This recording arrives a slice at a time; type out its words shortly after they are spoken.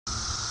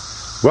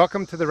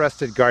Welcome to the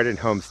Rusted Garden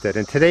Homestead.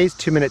 In today's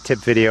 2-minute tip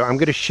video, I'm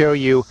going to show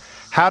you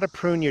how to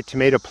prune your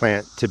tomato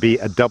plant to be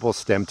a double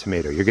stem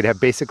tomato. You're going to have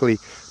basically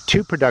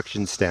 2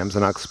 production stems,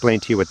 and I'll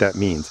explain to you what that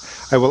means.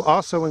 I will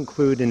also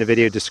include in the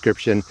video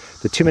description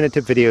the 2-minute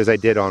tip videos I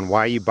did on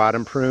why you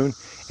bottom prune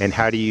and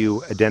how do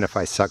you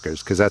identify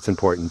suckers, because that's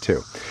important too.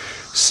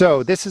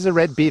 So this is a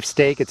red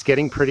beefsteak. It's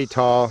getting pretty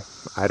tall.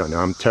 I don't know,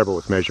 I'm terrible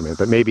with measurement,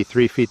 but maybe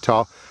 3 feet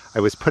tall. I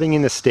was putting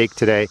in the stake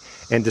today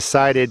and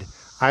decided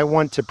I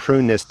want to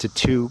prune this to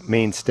 2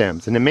 main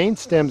stems. And the main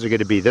stems are going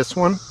to be this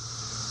one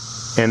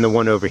and the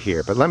one over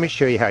here. But let me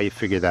show you how you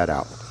figure that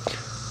out.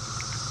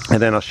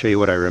 And then I'll show you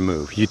what I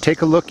remove. You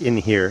take a look in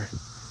here.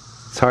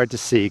 It's hard to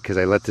see because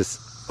I let this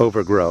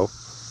overgrow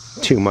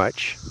too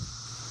much.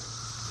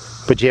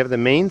 But you have the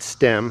main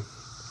stem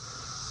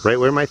right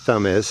where my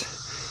thumb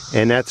is,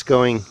 and that's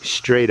going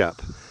straight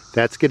up.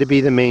 That's going to be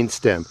the main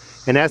stem.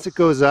 And as it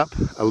goes up,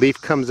 a leaf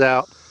comes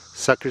out,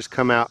 suckers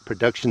come out,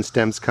 production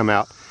stems come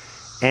out.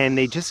 And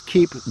they just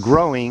keep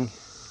growing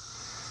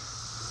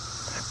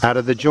out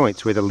of the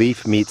joints where the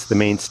leaf meets the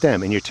main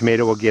stem, and your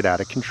tomato will get out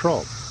of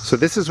control. So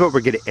this is what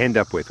we're going to end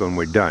up with when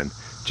we're done.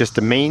 Just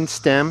a main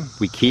stem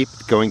we keep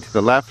going to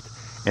the left,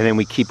 and then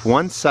we keep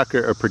 1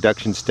 sucker or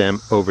production stem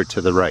over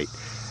to the right.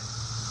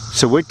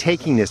 So we're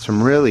taking this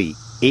from really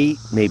 8,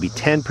 maybe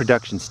 10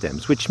 production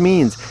stems, which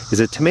means is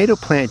a tomato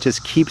plant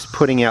just keeps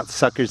putting out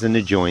suckers in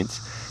the joints.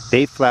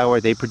 They flower,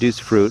 they produce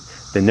fruit,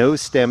 the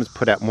nose stems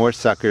put out more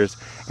suckers,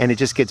 and it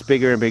just gets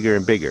bigger and bigger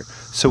and bigger.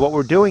 So what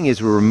we're doing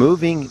is we're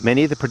removing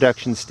many of the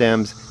production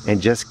stems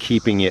and just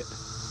keeping it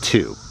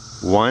 2.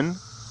 1,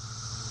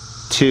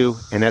 2,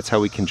 and that's how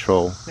we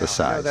control the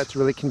size. Now that's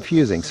really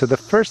confusing. So the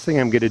first thing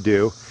I'm going to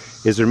do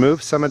is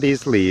remove some of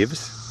these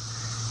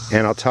leaves,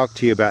 and I'll talk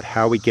to you about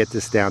how we get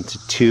this down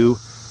to 2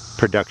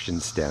 production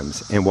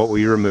stems and what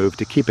we remove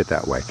to keep it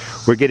that way.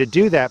 We're going to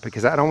do that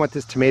because I don't want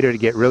this tomato to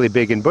get really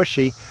big and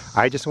bushy.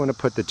 I just want to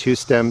put the 2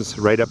 stems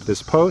right up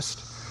this post,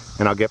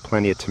 and I'll get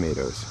plenty of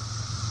tomatoes.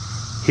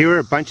 Here are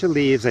a bunch of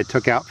leaves I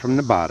took out from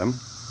the bottom,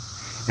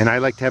 and I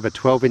like to have a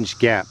 12-inch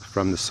gap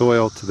from the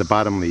soil to the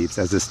bottom leaves.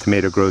 As this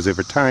tomato grows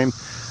over time,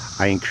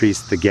 I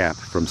increase the gap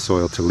from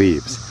soil to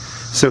leaves.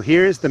 So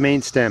here's the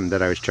main stem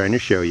that I was trying to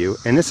show you,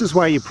 and this is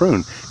why you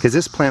prune, because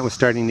this plant was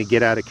starting to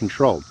get out of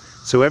control.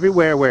 So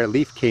everywhere where a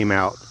leaf came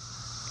out,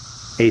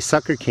 a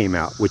sucker came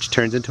out, which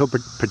turns into a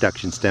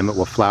production stem. It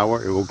will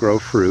flower, it will grow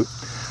fruit.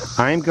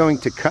 I'm going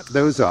to cut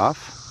those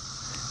off.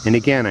 And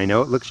again, I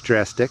know it looks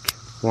drastic.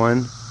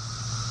 1,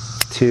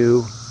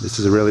 2, this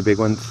is a really big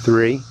one,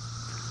 3.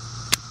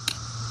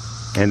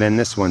 And then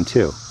this one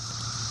too.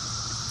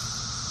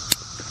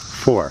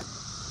 4.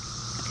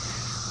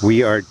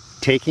 We are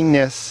taking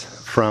this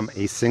from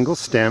a single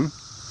stem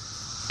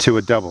to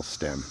a double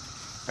stem.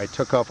 I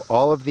took off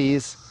all of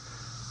these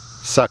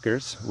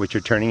suckers, which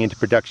are turning into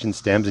production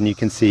stems, and you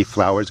can see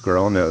flowers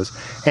grow on those.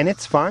 And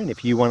it's fine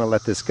if you want to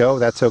let this go,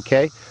 that's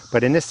okay.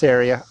 But in this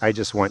area, I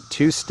just want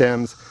 2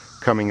 stems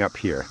coming up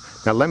here.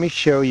 Now let me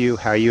show you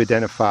how you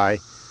identify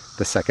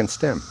the second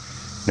stem.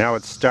 Now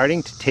it's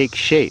starting to take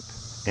shape,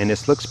 and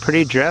this looks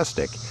pretty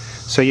drastic.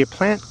 So your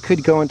plant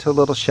could go into a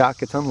little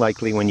shock. It's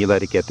unlikely when you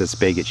let it get this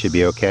big, it should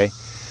be okay.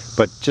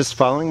 But just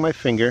following my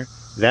finger,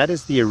 that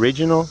is the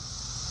original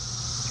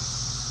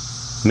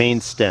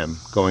main stem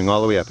going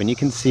all the way up, and you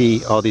can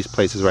see all these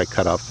places where I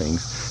cut off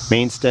things.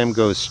 Main stem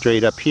goes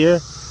straight up here,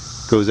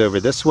 goes over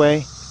this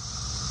way,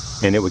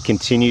 and it would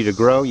continue to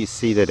grow. You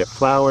see that it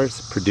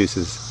flowers,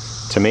 produces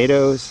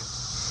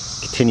tomatoes,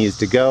 continues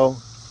to go,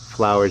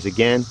 flowers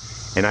again,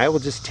 and I will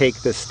just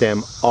take the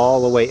stem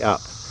all the way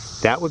up.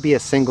 That would be a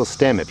single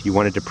stem if you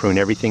wanted to prune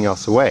everything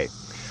else away.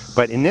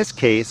 But in this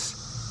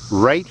case,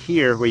 right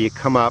here where you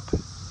come up,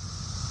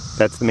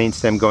 that's the main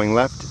stem going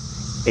left,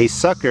 a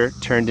sucker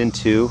turned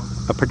into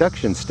a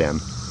production stem,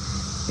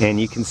 and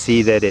you can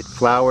see that it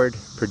flowered,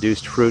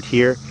 produced fruit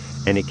here,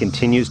 and it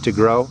continues to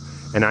grow.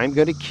 And I'm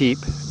going to keep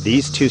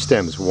these 2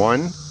 stems,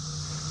 1,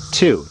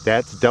 2.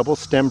 That's double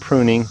stem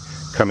pruning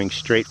coming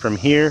straight from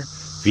here,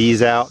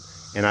 V's out,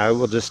 and I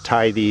will just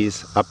tie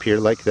these up here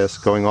like this,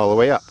 going all the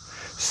way up.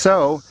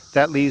 So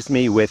that leaves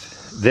me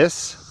with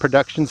this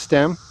production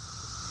stem,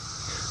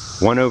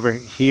 1 over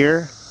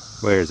here,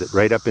 where is it,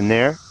 right up in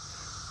there,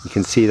 you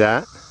can see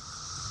that,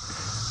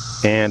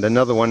 and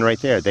another one right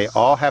there. They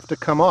all have to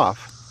come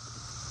off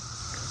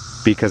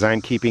because I'm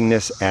keeping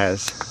this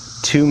as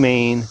 2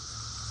 main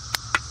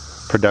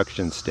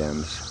production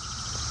stems.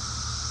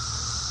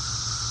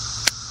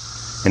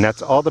 And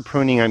that's all the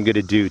pruning I'm going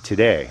to do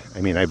today. I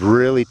mean, I've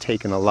really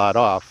taken a lot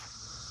off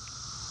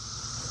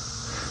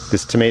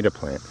this tomato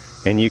plant,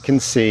 and you can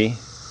see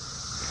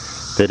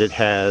that it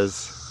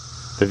has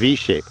the V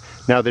shape.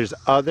 Now there's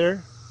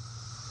other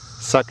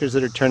suckers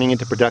that are turning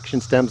into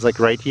production stems, like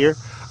right here.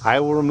 I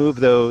will remove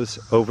those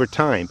over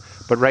time,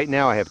 but right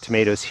now I have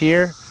tomatoes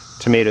here,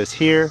 tomatoes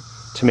here,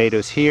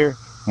 tomatoes here,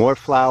 more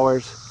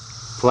flowers,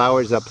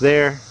 flowers up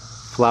there,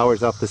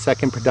 flowers off the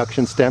second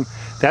production stem.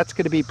 That's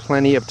going to be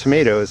plenty of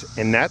tomatoes,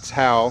 and that's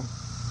how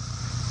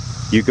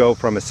you go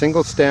from a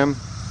single stem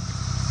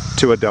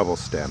to a double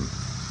stem.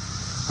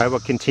 I will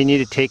continue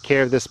to take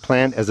care of this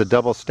plant as a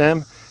double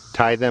stem,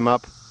 tie them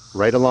up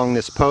right along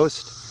this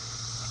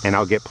post, and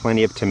I'll get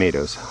plenty of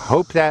tomatoes.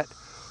 Hope that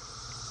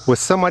was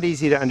somewhat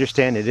easy to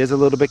understand. It is a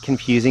little bit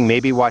confusing.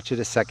 Maybe watch it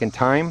a second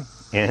time.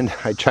 And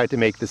I tried to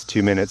make this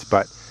 2 minutes,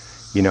 but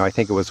you know, I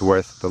think it was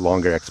worth the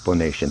longer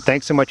explanation.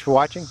 Thanks so much for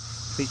watching.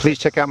 Please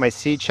check out my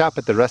seed shop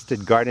at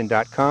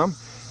therustedgarden.com.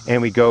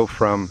 And we go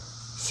from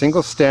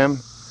single stem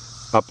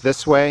up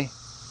this way,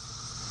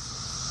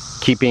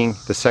 keeping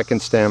the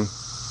second stem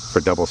for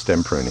double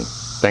stem pruning.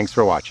 Thanks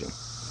for watching.